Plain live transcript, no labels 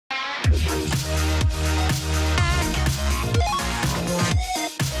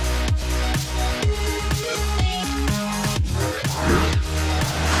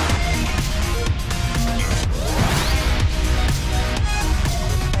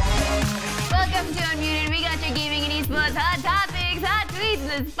biggest hot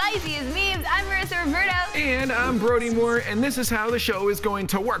tweets and the spiciest memes. I'm Marissa Roberto. And I'm Brody Moore, and this is how the show is going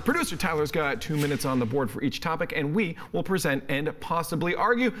to work. Producer Tyler's got 2 minutes on the board for each topic, and we will present and possibly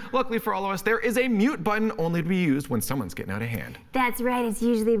argue. Luckily for all of us, there is a mute button only to be used when someone's getting out of hand. That's right, it's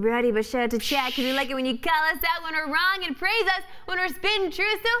usually Brody, but shout out to chat because we like it when you call us out when we're wrong and praise us when we're spitting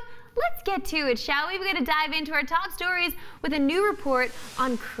truth. So let's get to it, shall we? We're going to dive into our top stories with a new report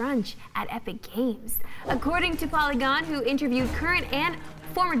on crunch at Epic Games. According to Polygon, who interviewed current and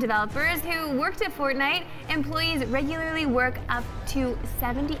former developers who worked at Fortnite, employees regularly work up to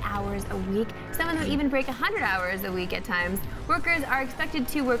 70 hours a week. Some of them even break 100 hours a week at times. Workers are expected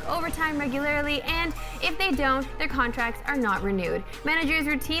to work overtime regularly, and if they don't, their contracts are not renewed. Managers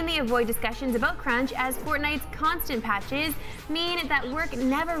routinely avoid discussions about crunch as Fortnite's constant patches mean that work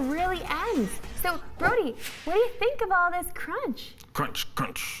never really ends. So, Brody, what do you think of all this crunch? Crunch.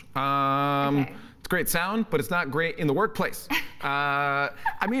 Okay. It's great sound, but it's not great in the workplace. I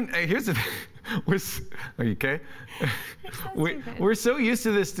mean, here's the thing. Are you okay? We're so used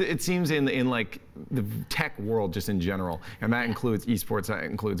to this, it seems, in like the tech world just in general, and that includes esports, that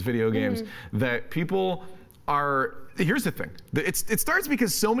includes video games, that people are. Here's the thing. It starts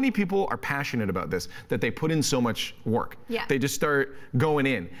because so many people are passionate about this that they put in so much work. Yeah. They just start going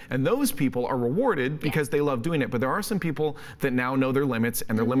in. And those people are rewarded because they love doing it. But there are some people that now know their limits,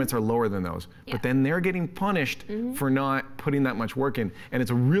 and their limits are lower than those. But then they're getting punished for not putting that much work in. And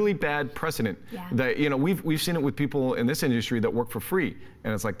it's a really bad precedent that, you know, we've seen it with people in this industry that work for free.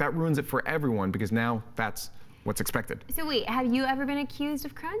 And it's like, that ruins it for everyone because now that's what's expected. So wait, have you ever been accused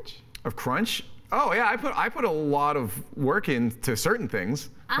of crunch? Of crunch? Oh yeah, I put a lot of work into certain things,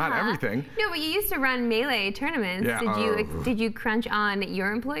 not everything. No, but you used to run Melee tournaments. Yeah, did you crunch on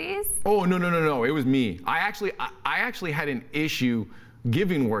your employees? Oh no, it was me. I actually had an issue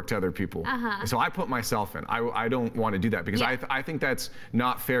giving work to other people. So I put myself in. I don't want to do that because I think that's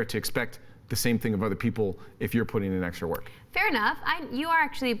not fair to expect the same thing of other people if you're putting in extra work. Fair enough. You are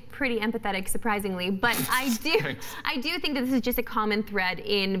actually pretty empathetic, surprisingly, but I do think that this is just a common thread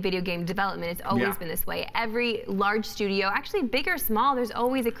in video game development. It's always been this way. Every large studio, actually big or small, there's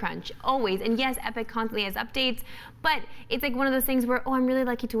always a crunch, always. And yes, Epic constantly has updates, but it's like one of those things where, oh, I'm really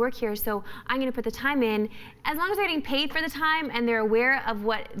lucky to work here, so I'm going to put the time in. As long as they're getting paid for the time and they're aware of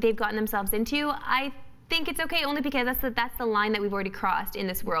what they've gotten themselves into, I think it's okay, only because that's the line that we've already crossed in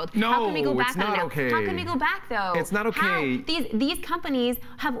this world. No, how can we go back it's not okay. How can we go back though? It's not okay. How? These companies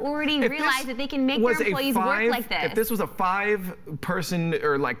have already realized that they can make their employees work like this. If this was a 5-person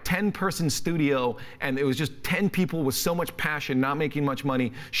or like 10-person studio and it was just 10 people with so much passion, not making much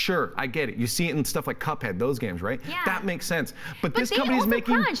money, sure, I get it. You see it in stuff like Cuphead, those games, right? Yeah. That makes sense. But this company's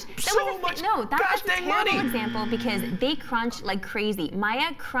making so much gosh dang money. That's a terrible example because they crunch like crazy.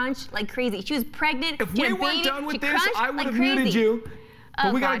 Maya crunched like crazy. She was pregnant. If we weren't done with this, I would have muted you.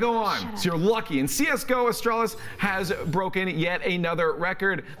 But we gotta go on. So you're lucky. In CSGO, Astralis has broken yet another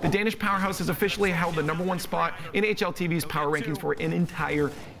record. The Danish powerhouse has officially held the #1 spot in HLTV's power rankings for an entire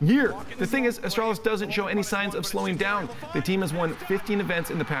year. The thing is, Astralis doesn't show any signs of slowing down. The team has won 15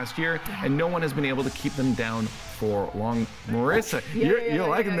 events in the past year, and no one has been able to keep them down for long. Marissa, you're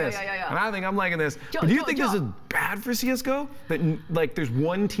liking this, and I think I'm liking this. But do you think this is bad for CSGO? That like there's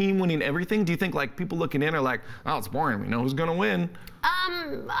one team winning everything? Do you think like people looking in are like, oh, it's boring. We know who's gonna win.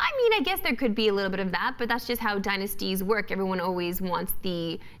 I mean, I guess there could be a little bit of that, but that's just how dynasties work. Everyone always wants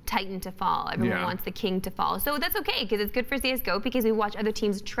the Titan to fall. Everyone wants the king to fall. So that's okay, because it's good for CSGO, because we watch other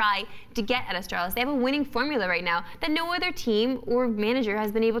teams try to get at Astralis. They have a winning formula right now that no other team or manager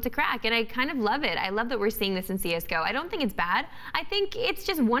has been able to crack, and I kind of love it. I love that we're seeing this in CSGO. I don't think it's bad. I think it's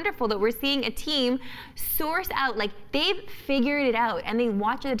just wonderful that we're seeing a team source out, like they've figured it out, and they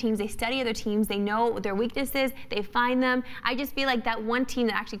watch other teams, they study other teams, they know their weaknesses, they find them. I just feel like that one team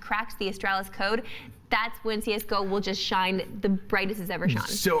that actually cracks the Astralis code, that's when CSGO will just shine the brightest it's ever shone.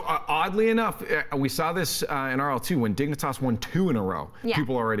 So oddly enough, we saw this in RL2 when Dignitas won 2 in a row. Yeah.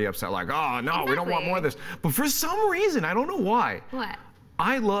 People are already upset, like, oh no, we don't want more of this. But for some reason, I don't know why. What?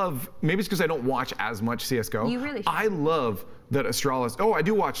 I love, maybe it's because I don't watch as much CSGO. You really should. I love that Astralis, oh, I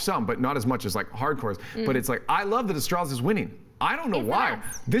do watch some, but not as much as like hardcores. But it's like, I love that Astralis is winning. I don't know why.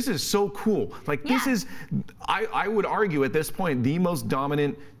 This is so cool. Like this is, I would argue at this point, the most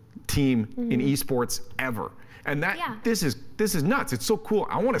dominant team in esports ever. And that this is nuts. It's so cool.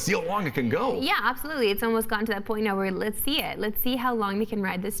 I want to see how long it can go. Yeah, absolutely. It's almost gotten to that point now where let's see it. Let's see how long they can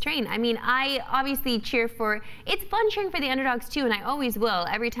ride this train. I mean, I obviously cheer for, it's fun cheering for the underdogs too, and I always will.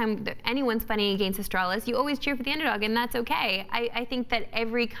 Every time anyone's fighting against Astralis, you always cheer for the underdog, and that's okay. I think that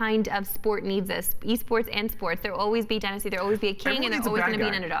every kind of sport needs this, esports and sports. There'll always be dynasty, there'll always be a king, and there's always going to be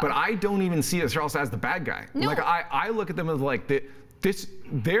an underdog. But I don't even see Astralis as the bad guy. No. Like I look at them as like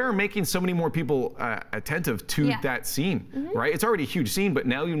they're making so many more people attentive to that scene, right? It's already a huge scene, but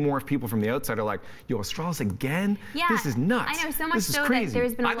now even more people from the outside are like, yo, Astralis again? Yeah, this is nuts. I know, so much this is so crazy. that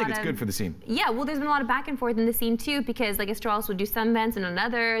there's been a lot I think it's good for the scene. Yeah, well, there's been a lot of back and forth in the scene too, because like Astralis would do some events and on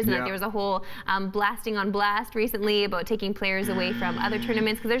others, and like, there was a whole blasting on blast recently about taking players away from other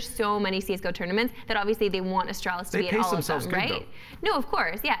tournaments, because there's so many CSGO tournaments that obviously they want Astralis to be at all of them, right? Though. No, of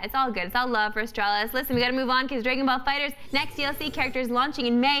course, yeah, it's all good. It's all love for Astralis. Listen, we gotta move on because Dragon Ball Fighterz next DLC character is launching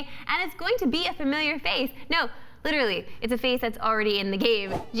in May, and it's going to be a familiar face. No, literally, it's a face that's already in the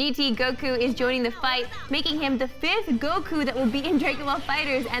game. GT Goku is joining the fight, making him the 5th Goku that will be in Dragon Ball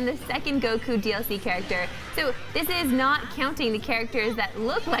Fighterz and the 2nd Goku DLC character. So this is not counting the characters that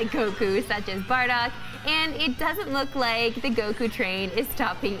look like Goku, such as Bardock, and it doesn't look like the Goku train is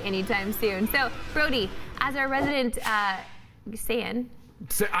stopping anytime soon. So, Brody, as our resident Saiyan,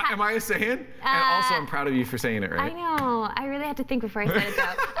 am I a Saiyan? And also, I'm proud of you for saying it, right? I know. I really had to think before I said it,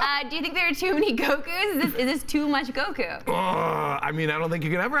 though. Do you think there are too many Gokus? Is this too much Goku? I mean, I don't think you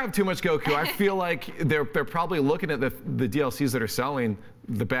can ever have too much Goku. I feel like they're probably looking at the DLCs that are selling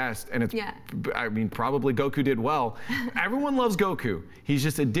the best, and it's, I mean, probably Goku did well. Everyone loves Goku. He's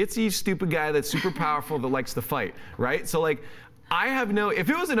just a ditzy, stupid guy that's super powerful that likes to fight, right? So, like, I have no,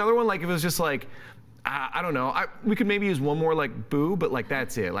 if it was another one, like, if it was just like, I don't know. We could maybe use one more like Boo, but like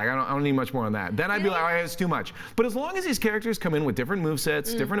that's it. Like I don't need much more on that. Then I'd be like, all right, it's too much. But as long as these characters come in with different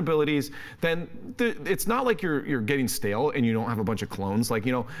movesets, different abilities, then it's not like you're getting stale and you don't have a bunch of clones. Like,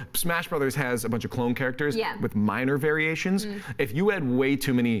 you know, Smash Brothers has a bunch of clone characters with minor variations. If you add way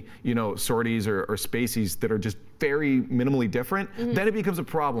too many, you know, sorties or spacies that are just very minimally different, then it becomes a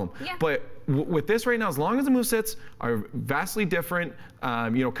problem. But with this right now, as long as the movesets are vastly different,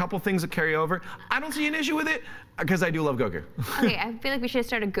 you know, a couple things that carry over, I don't see an issue with it because I do love Goku. Okay, I feel like we should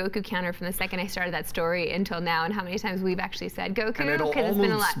start a Goku counter from the second I started that story until now, and how many times we've actually said Goku. And it'll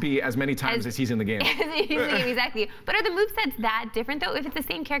almost be as many times as he's in the game. Exactly. But are the movesets that different though? If it's the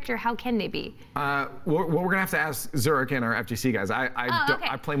same character, how can they be? Well, we're gonna have to ask Zurich and our FGC guys.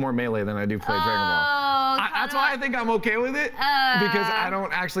 I play more Melee than I do play Dragon Ball. That's why I think I'm okay with it, because I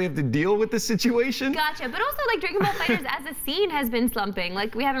don't actually have to deal with the situation. Gotcha. But also, like, Dragon Ball Fighterz as a scene has been slumping.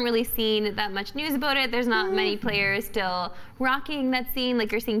 Like, we haven't really seen that much news about it. There's not many players still rocking that scene.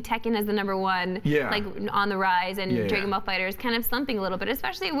 Like, you're seeing Tekken as the #1, like, on the rise, and Dragon Ball Fighterz kind of slumping a little bit,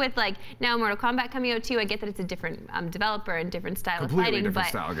 especially with, like, now Mortal Kombat coming out too. I get that it's a different developer and different style of fighting, different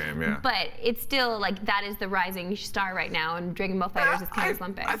style game, but it's still, like, that is the rising star right now, and Dragon Ball Fighterz is kind of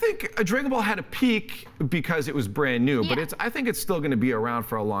slumping. I think Dragon Ball had a peak because it was brand new, but I think it's still going to be around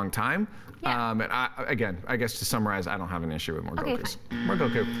for a long time. And again, I guess to summarize, I don't have an issue with more Gokus. More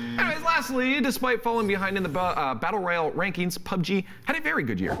Goku. Anyways, lastly, despite falling behind in the Battle Royale rankings, Pubg had a very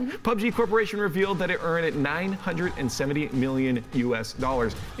good year. Pubg Corporation revealed that it earned $970 million in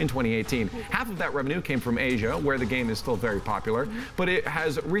 2018. Half of that revenue came from Asia, where the game is still very popular, but it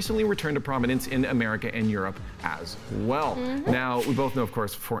has recently returned to prominence in America and Europe as well. Now, we both know, of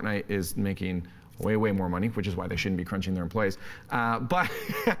course, Fortnite is making way more money, which is why they shouldn't be crunching their employees. But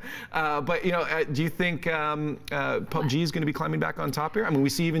you know, do you think PUBG is going to be climbing back on top here? I mean, we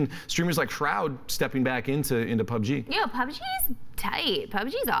see even streamers like Shroud stepping back into PUBG. Yeah, PUBG's tight.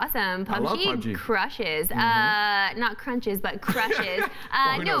 PUBG's awesome. PUBG, I love PUBG. Crushes. Not crunches, but crushes.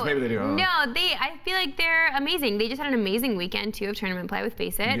 Well, who knows? Maybe they do. No, I feel like they're amazing. They just had an amazing weekend too of tournament play with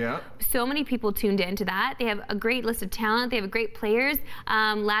Face It. Yeah. So many people tuned into that. They have a great list of talent. They have great players.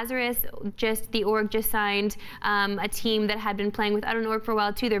 Lazarus, the org just signed a team that had been playing with an org for a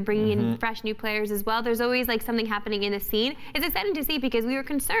while too. They're bringing in fresh new players as well. There's always like something happening in the scene. It's exciting to see because we were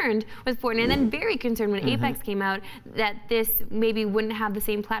concerned with Fortnite and then very concerned when Apex came out that this maybe wouldn't have the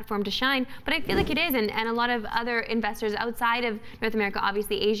same platform to shine. But I feel like it is, and a lot of other investors outside of North America,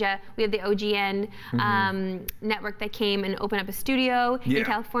 obviously Asia, we have the OGN network that came and opened up a studio in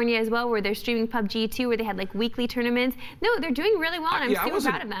California as well, where they're streaming PUBG too, where they had like weekly tournaments. No, they're doing really well, and I'm super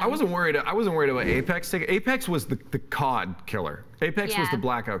proud of them. I wasn't worried about Apex. Apex was the COD killer. Apex was the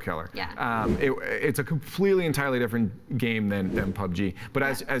blackout killer. Yeah. It's a completely, entirely different game than PUBG. But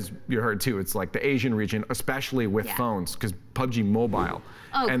as you heard too, it's like the Asian region, especially with phones, because PUBG Mobile.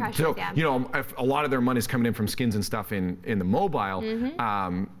 Oh, and crushes, so, yeah. you know, if a lot of their money's coming in from skins and stuff in the mobile.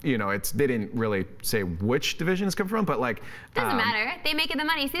 You know, they didn't really say which division it's come from, but like. Doesn't matter. They make it the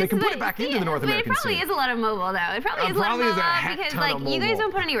money. See, they can put it back into the North American It probably scene. is a lot of mobile though. It probably is a lot of mobile because like you guys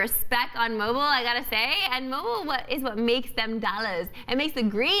don't put any respect on mobile, I gotta say. And mobile is what makes them dollars. It makes the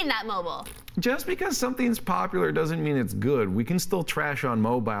green that mobile. Just because something's popular doesn't mean it's good. We can still trash on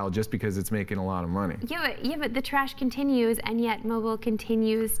mobile just because it's making a lot of money. Yeah, but the trash continues, and yet mobile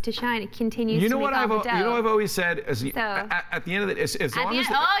continues to shine. It continues to make all the dough. You know what I've always said? At the end of it, as long as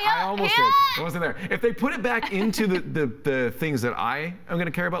I almost said, I wasn't there. If they put it back into the things that I am going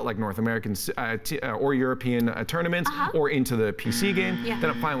to care about, like North American or European tournaments, or into the PC game, then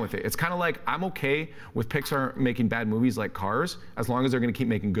I'm fine with it. It's kind of like I'm okay with Pixar making bad movies like Cars, as long as they're going to keep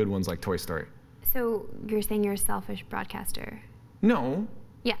making good ones like Toy Story. So you're saying you're a selfish broadcaster? No.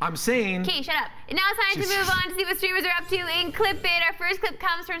 Yeah. I'm saying. Okay, shut up. Now it's time to move on to see what streamers are up to in Clip It. Our first clip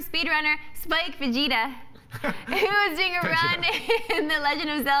comes from speedrunner Spike Vegeta, who was doing a run in The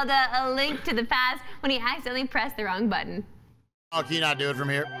Legend of Zelda: A Link to the Past when he accidentally pressed the wrong button. Oh, can you not do it from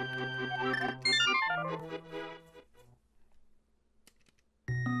here?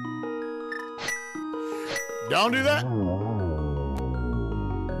 Don't do that.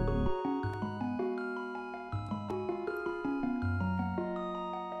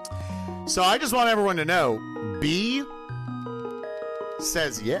 So I just want everyone to know, B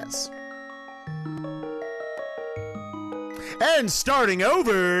says yes. And starting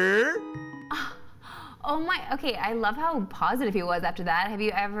over. Oh my, okay, I love how positive he was after that. Have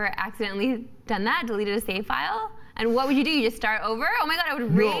you ever accidentally done that, deleted a save file? And what would you do? You just start over? Oh my God, I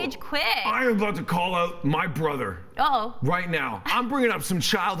would rage quit. I am about to call out my brother. Uh-oh. Right now. I'm bringing up some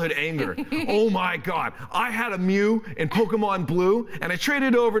childhood anger. Oh my God. I had a Mew in Pokemon Blue, and I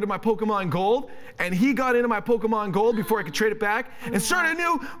traded it over to my Pokemon Gold, and he got into my Pokemon Gold before I could trade it back, and started a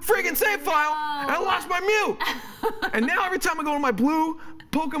new friggin' save file, and I lost my Mew. And now every time I go to my Blue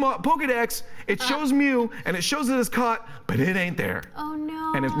Pokedex, it shows Mew, and it shows that it's caught, but it ain't there. Oh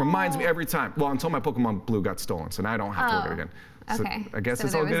no. And it reminds me every time. Well, until my Pokemon Blue got stolen, so now I don't have to look at it again. So Okay. I guess so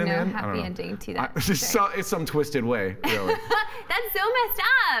it's all good in the end. There was no happy ending to that. It's some twisted way, really. That's so messed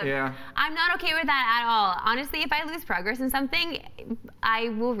up. Yeah. I'm not okay with that at all. Honestly, if I lose progress in something, I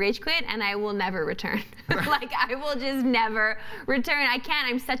will rage quit and I will never return. Like, I will just never return. I can't.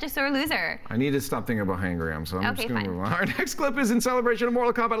 I'm such a sore loser. I need to stop thinking about Hangry, so I'm just going to fine. move on. Our next clip is in celebration of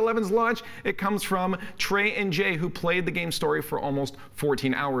Mortal Kombat 11's launch. It comes from Trey and Jay, who played the game's story for almost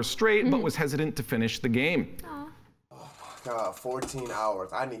 14 hours straight, but was hesitant to finish the game. Aww. God, 14 hours.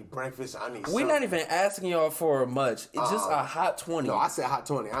 I need breakfast. I need We're not even asking y'all for much. It's just a hot 20. No, I said hot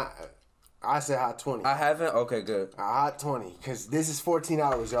 20. I said hot 20. I haven't? Okay, good. A hot 20. Because this is 14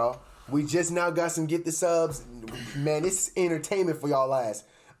 hours, y'all. We just now got some get the subs. Man, this is entertainment for y'all ass.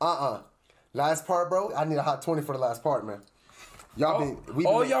 Last part, bro, I need a hot 20 for the last part, man. Y'all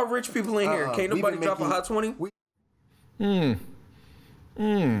all y'all rich people in here. Can't nobody drop a hot 20?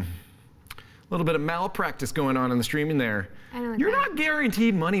 A little bit of malpractice going on in the streaming there. I don't like You're that. not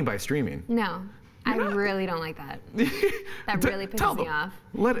guaranteed money by streaming. No. I really don't like that. That really pisses me off.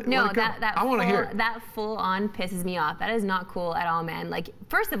 Let it go. I want to hear it. That full on pisses me off. That is not cool at all, man. Like,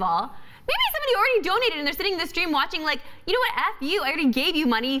 first of all, maybe somebody already donated and they're sitting in the stream watching like, you know what, F you, I already gave you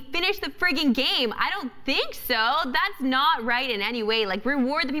money, finish the friggin' game. I don't think so. That's not right in any way. Like,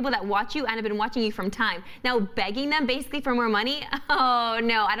 reward the people that watch you and have been watching you from time. Now, begging them basically for more money? Oh,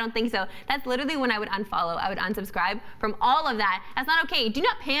 no, I don't think so. That's literally when I would unfollow. I would unsubscribe from all of that. That's not okay. Do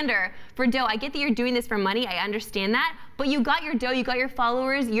not pander for dough. I get that you're doing this for money. I understand that. But you got your dough, you got your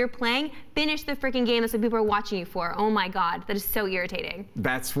followers, you're playing. Finish the freaking game. That's what people are watching you for. Oh my God, that is so irritating.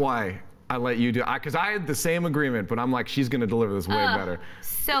 That's why I let you do it. Because I had the same agreement, but I'm like, she's going to deliver this way better.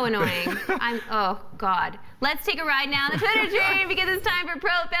 So annoying. Oh God. Let's take a ride now on the Twitter train because it's time for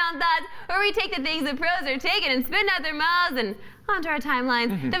Profound Thoughts, where we take the things the pros are taking and spin out their mouths and onto our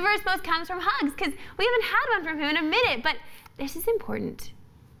timelines. The first post comes from Hugs because we haven't had one from him in a minute, but this is important.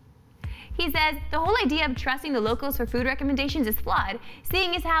 He says, the whole idea of trusting the locals for food recommendations is flawed,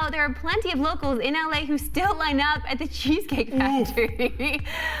 seeing as how there are plenty of locals in LA who still line up at the Cheesecake Factory.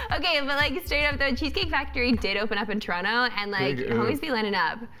 Okay, but like straight up, the Cheesecake Factory did open up in Toronto, and like homies be lining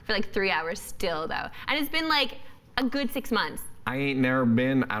up for like 3 hours still though. And it's been like a good 6 months. I ain't never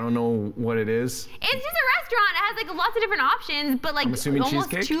been. I don't know what it is. It's just a restaurant. It has like lots of different options, but like I'm assuming almost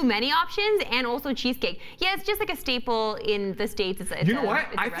cheesecake? too many options, and also cheesecake. Yeah, it's just like a staple in the States. You know what?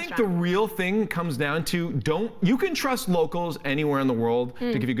 I think the real thing comes down to you can trust locals anywhere in the world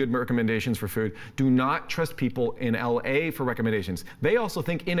to give you good recommendations for food. Do not trust people in LA for recommendations. They also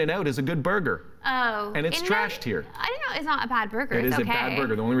think In-N-Out is a good burger. Oh. And it's trashed here. I don't know. It's not a bad burger. It it's is okay. a bad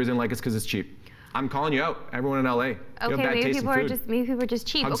burger. The only reason I like it is because it's cheap. I'm calling you out, everyone in LA. You have Okay, bad maybe taste in people are food. just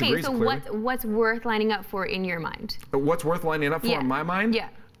cheap. Hugs Okay, agrees, so clearly. what's worth lining up for in your mind? What's worth lining up for in my mind? Yeah.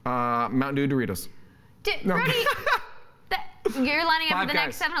 Mountain Dew Doritos. No. Brody, you're lining up Five for the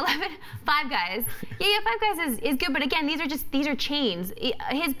next Guys. 7-Eleven? Five Guys. Yeah, Five Guys is good, but again, these are chains.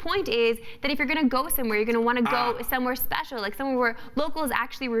 His point is that if you're gonna go somewhere, you're gonna want to go somewhere special, like somewhere where locals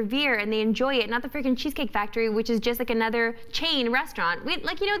actually revere and they enjoy it, not the freaking Cheesecake Factory, which is just like another chain restaurant.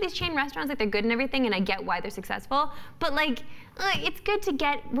 These chain restaurants, like they're good and everything, and I get why they're successful, but like, it's good to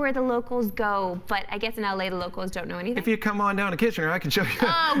get where the locals go, but I guess in LA the locals don't know anything. If you come on down to Kitchener, I can show you.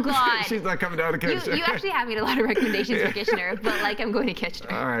 Oh God. She's not coming down to Kitchener. You actually have made a lot of recommendations for Kitchener, but like I'm going to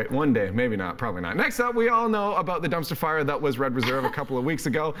Kitchener. All right, one day, maybe not, probably not. Next up, we all know about the dumpster fire that was Red Reserve a couple of weeks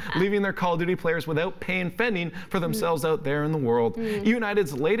ago, leaving their Call of Duty players without pay and fending for themselves out there in the world.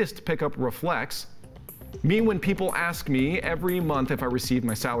 United's latest pickup reflects me when people ask me every month if I receive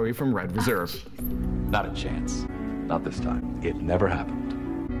my salary from Red Reserve. Not a chance. Not this time. It never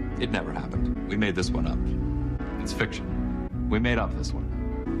happened. It never happened. We made this one up. It's fiction. We made up this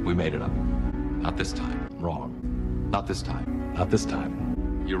one. We made it up. Not this time. Wrong. Not this time. Not this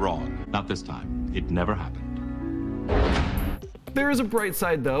time. You're wrong. Not this time. It never happened. There is a bright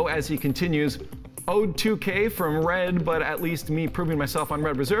side, though, as he continues. Owed 2K from Red, but at least me proving myself on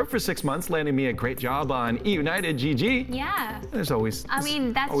Red Reserve for 6 months, landing me a great job on United GG. Yeah. There's always I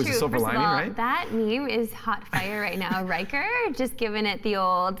mean, that's always true. a silver First lining, of all, right? that meme is hot fire right now. Riker just giving it the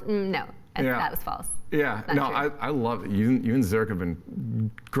old no. That was false. Yeah, Not no, true. I love it. You and Zerk have been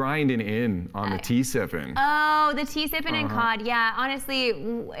grinding in on the T-sipping. Oh, the T-sipping and COD. Yeah, honestly,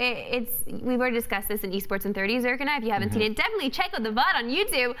 we've already discussed this in Esports in 30, Zerk and I. If you haven't seen it, definitely check out the VOD on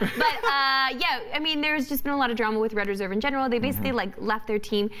YouTube. But yeah, I mean, there's just been a lot of drama with Red Reserve in general. They basically like left their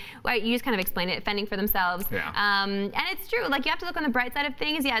team. Well, you just kind of explained it, fending for themselves. Yeah. And it's true. Like you have to look on the bright side of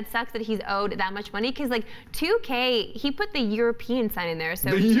things. Yeah, it sucks that he's owed that much money because like 2K, he put the European sign in there. So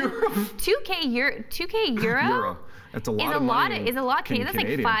 2K Euro. That's a lot of money. Is a lot Canadian. That's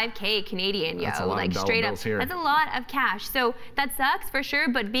Canadian. like 5K Canadian, yo. That's a lot like of dollar straight up. bills here. That's a lot of cash. So that sucks for sure,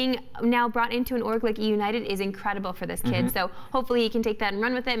 but being now brought into an org like United is incredible for this kid. So hopefully he can take that and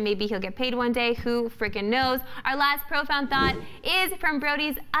run with it. Maybe he'll get paid one day. Who freaking knows? Our last profound thought is from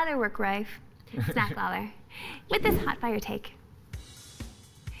Brody's other work wife, Snack Lawler, with this hot fire take.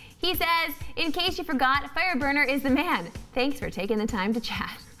 He says, in case you forgot, Fireburner is the man. Thanks for taking the time to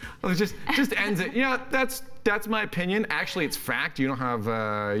chat. Well, it just ends it. Yeah, that's my opinion. Actually, it's fact. You don't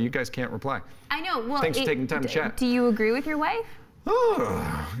have, you guys can't reply. I know. Well, Thanks for taking the time to chat. Do you agree with your wife?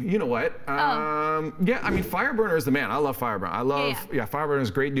 Oh, you know what? Yeah, I mean, Fireburner is the man. I love Fireburner. I love, Fireburner is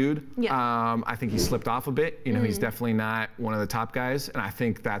a great dude. Yeah. I think he slipped off a bit. You know, he's definitely not one of the top guys. And I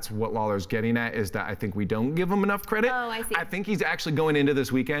think that's what Lawler's getting at, is that I think we don't give him enough credit. Oh, I see. I think he's actually going into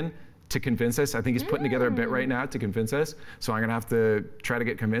this weekend to convince us. I think he's putting together a bit right now to convince us. So I'm gonna have to try to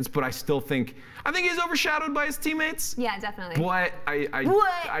get convinced. But I still think, he's overshadowed by his teammates. Yeah, definitely. But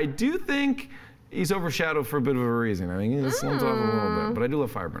I do think he's overshadowed for a bit of a reason. I think he's slumped off a little bit, but I do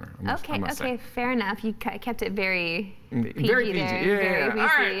love Fireburner. Okay, fair enough. You kept it very PG very PG. there. Yeah. Very All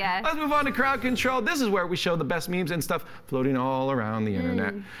right, yeah. let's move on to crowd control. This is where we show the best memes and stuff floating all around the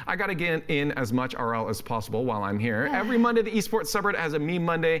internet. I gotta get in as much RL as possible while I'm here. Every Monday, the esports subreddit has a meme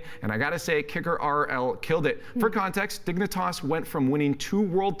Monday, and I gotta say, Kicker RL killed it. For context, Dignitas went from winning 2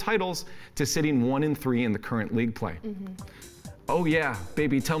 world titles to sitting 1 and 3 in the current league play. Oh yeah,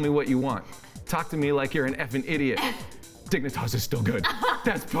 baby, tell me what you want. Talk to me like you're an effing idiot. Dignitas is still good.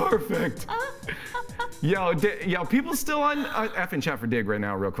 That's Perfect. Yo, people still on effing chat for Dig right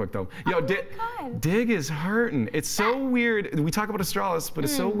now, real quick though. Yo, Dig is hurting. It's so weird. We talk about Astralis, but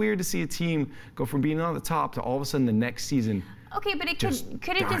it's so weird to see a team go from being on the top to all of a sudden the next season. Okay, but could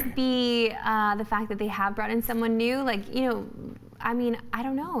it just be the fact that they have brought in someone new? Like, you know, I mean, I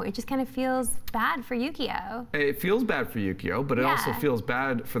don't know. It just kind of feels bad for Yukio. It feels bad for Yukio, but it also feels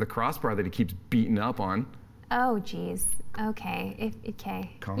bad for the crossbar that he keeps beating up on. Oh, geez. Okay.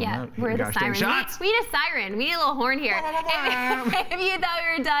 Call him out. We're the siren. We need a siren. We need a little horn here. If you thought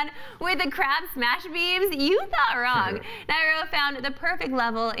we were done with the crab smash beams, you thought wrong. Nairo found the perfect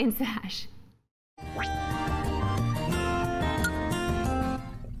level in Smash.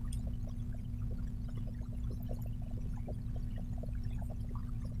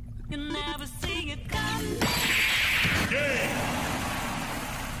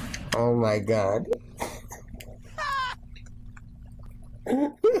 my God.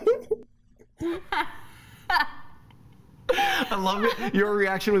 I love it. Your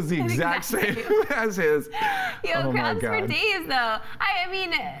reaction was the exact same as his. Yo, oh crabs for days though. I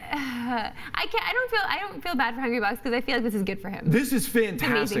mean, I don't feel bad for Hungrybox because I feel like this is good for him. This is fantastic.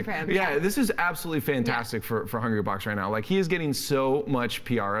 It's amazing for him. Yeah, this is absolutely fantastic for Hungrybox right now. Like he is getting so much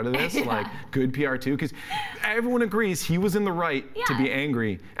PR out of this, like good PR too, because everyone agrees he was in the right to be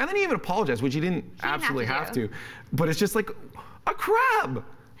angry, and then he even apologized, which he didn't absolutely have to. But it's just like a crab.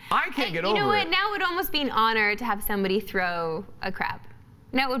 I can't get over it. You know what? Now it would almost be an honor to have somebody throw a crab.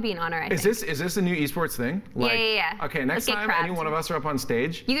 Now it would be an honor, I think. Is this a new esports thing? Like, yeah. Okay, next time any one of us are up on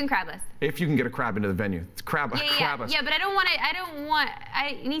stage, you can crab us. If you can get a crab into the venue, it's crab us. Yeah, but I don't want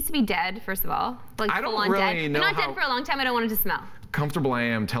it. It needs to be dead first of all, like full on dead. But not dead for a long time. I don't want it to smell. Comfortable I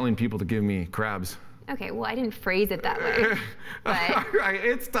am telling people to give me crabs. Okay, well, I didn't phrase it that way. But. All right,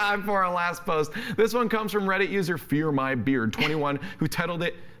 it's time for our last post. This one comes from Reddit user FearMyBeard21, who titled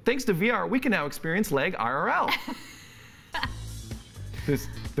it, "Thanks to VR, we can now experience leg IRL."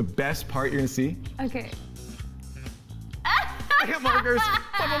 The best part you're gonna see. Okay. I hit markers.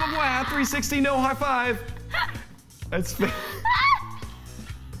 Blah, blah, blah, blah, 360, no high five. That's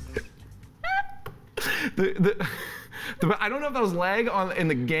I don't know if that was leg in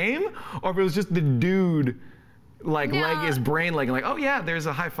the game or if it was just the dude leg his brain leg and like, oh yeah, there's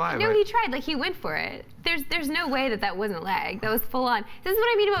a high five. No, he tried, like he went for it. There's no way that wasn't lag. That was full on. This is what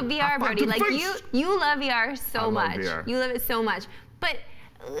I mean about VR, Brody. Like you love VR so much. VR. You love it so much. But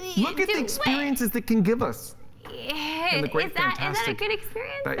look at the experiences that can give us. And the great, is that a good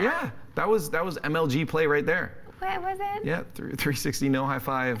experience? Yeah, that was MLG play right there. What was it? Yeah, 360 no high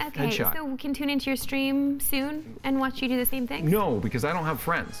five headshot. So we can tune into your stream soon and watch you do the same thing? No, because I don't have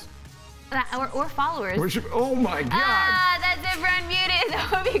friends. Or followers. Oh my God. That's it for Unmuted. I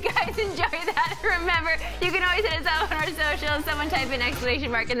hope you guys enjoyed that. Remember, you can always hit us up on our socials. Someone type in !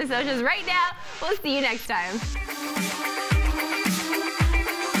 In the socials right now. We'll see you next time.